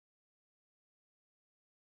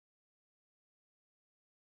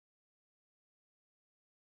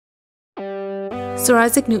Sir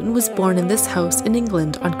Isaac Newton was born in this house in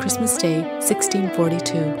England on Christmas Day,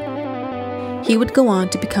 1642. He would go on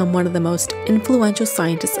to become one of the most influential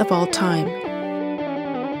scientists of all time.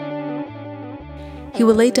 He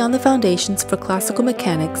would lay down the foundations for classical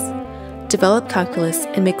mechanics, develop calculus,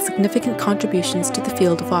 and make significant contributions to the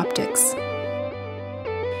field of optics.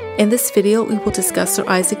 In this video, we will discuss Sir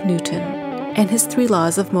Isaac Newton and his 3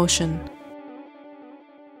 laws of motion.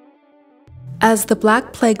 As the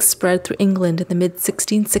Black Plague spread through England in the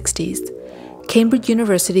mid-1660s, Cambridge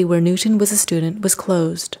University, where Newton was a student, was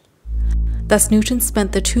closed. Thus, Newton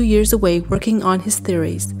spent the 2 years away working on his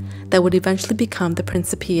theories that would eventually become the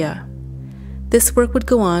Principia. This work would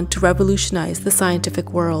go on to revolutionize the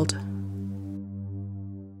scientific world.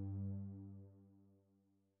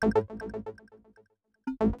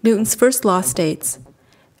 Newton's first law states,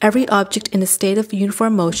 "Every object in a state of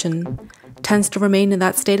uniform motion tends to remain in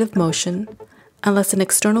that state of motion unless an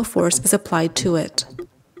external force is applied to it."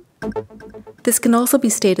 This can also be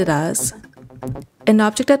stated as, an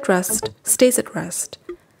object at rest stays at rest,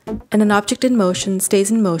 and an object in motion stays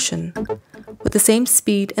in motion, with the same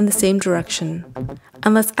speed and the same direction,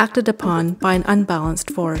 unless acted upon by an unbalanced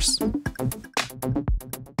force.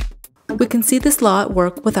 We can see this law at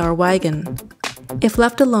work with our wagon. If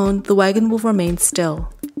left alone, the wagon will remain still.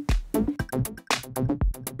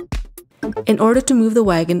 In order to move the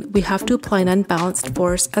wagon, we have to apply an unbalanced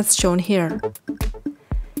force as shown here.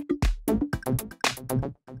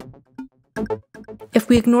 If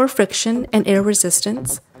we ignore friction and air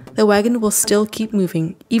resistance, the wagon will still keep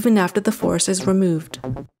moving even after the force is removed.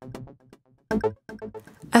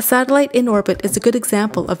 A satellite in orbit is a good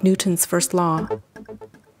example of Newton's first law.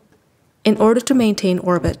 In order to maintain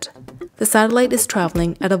orbit, the satellite is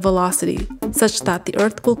traveling at a velocity such that the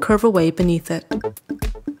Earth will curve away beneath it.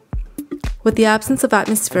 With the absence of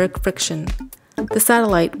atmospheric friction, the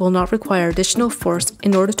satellite will not require additional force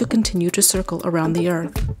in order to continue to circle around the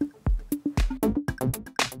Earth.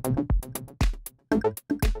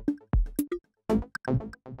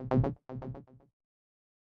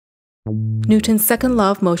 Newton's second law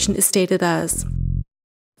of motion is stated as,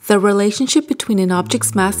 the relationship between an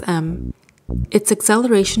object's mass m, its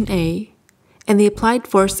acceleration a, and the applied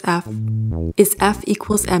force F is F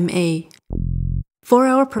equals ma. For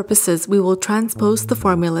our purposes, we will transpose the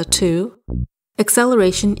formula to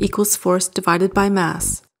acceleration equals force divided by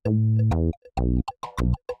mass.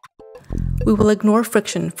 We will ignore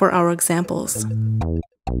friction for our examples.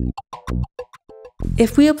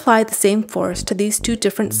 If we apply the same force to these 2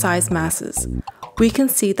 different size masses, we can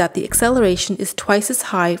see that the acceleration is twice as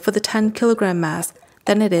high for the 10 kilogram mass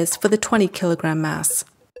than it is for the 20 kilogram mass.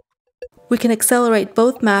 We can accelerate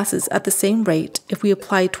both masses at the same rate if we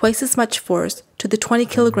apply twice as much force to the 20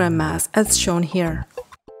 kilogram mass as shown here.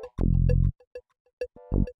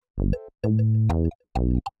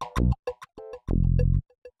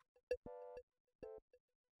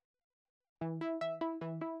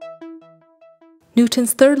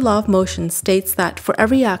 Newton's third law of motion states that for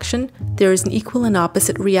every action, there is an equal and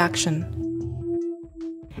opposite reaction.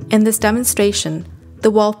 In this demonstration, the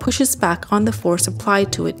wall pushes back on the force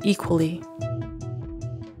applied to it equally.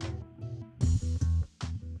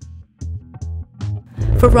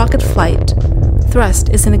 For rocket flight, thrust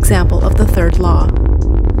is an example of the third law.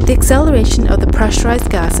 The acceleration of the pressurized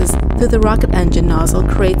gases through the rocket engine nozzle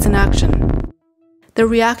creates an action. The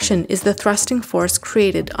reaction is the thrusting force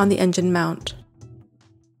created on the engine mount.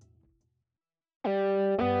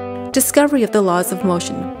 Discovery of the laws of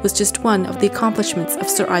motion was just one of the accomplishments of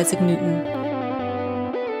Sir Isaac Newton.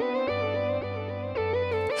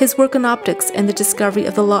 His work on optics and the discovery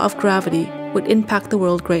of the law of gravity would impact the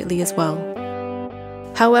world greatly as well.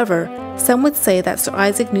 However, some would say that Sir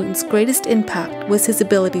Isaac Newton's greatest impact was his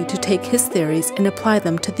ability to take his theories and apply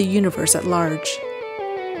them to the universe at large.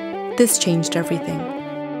 This changed everything.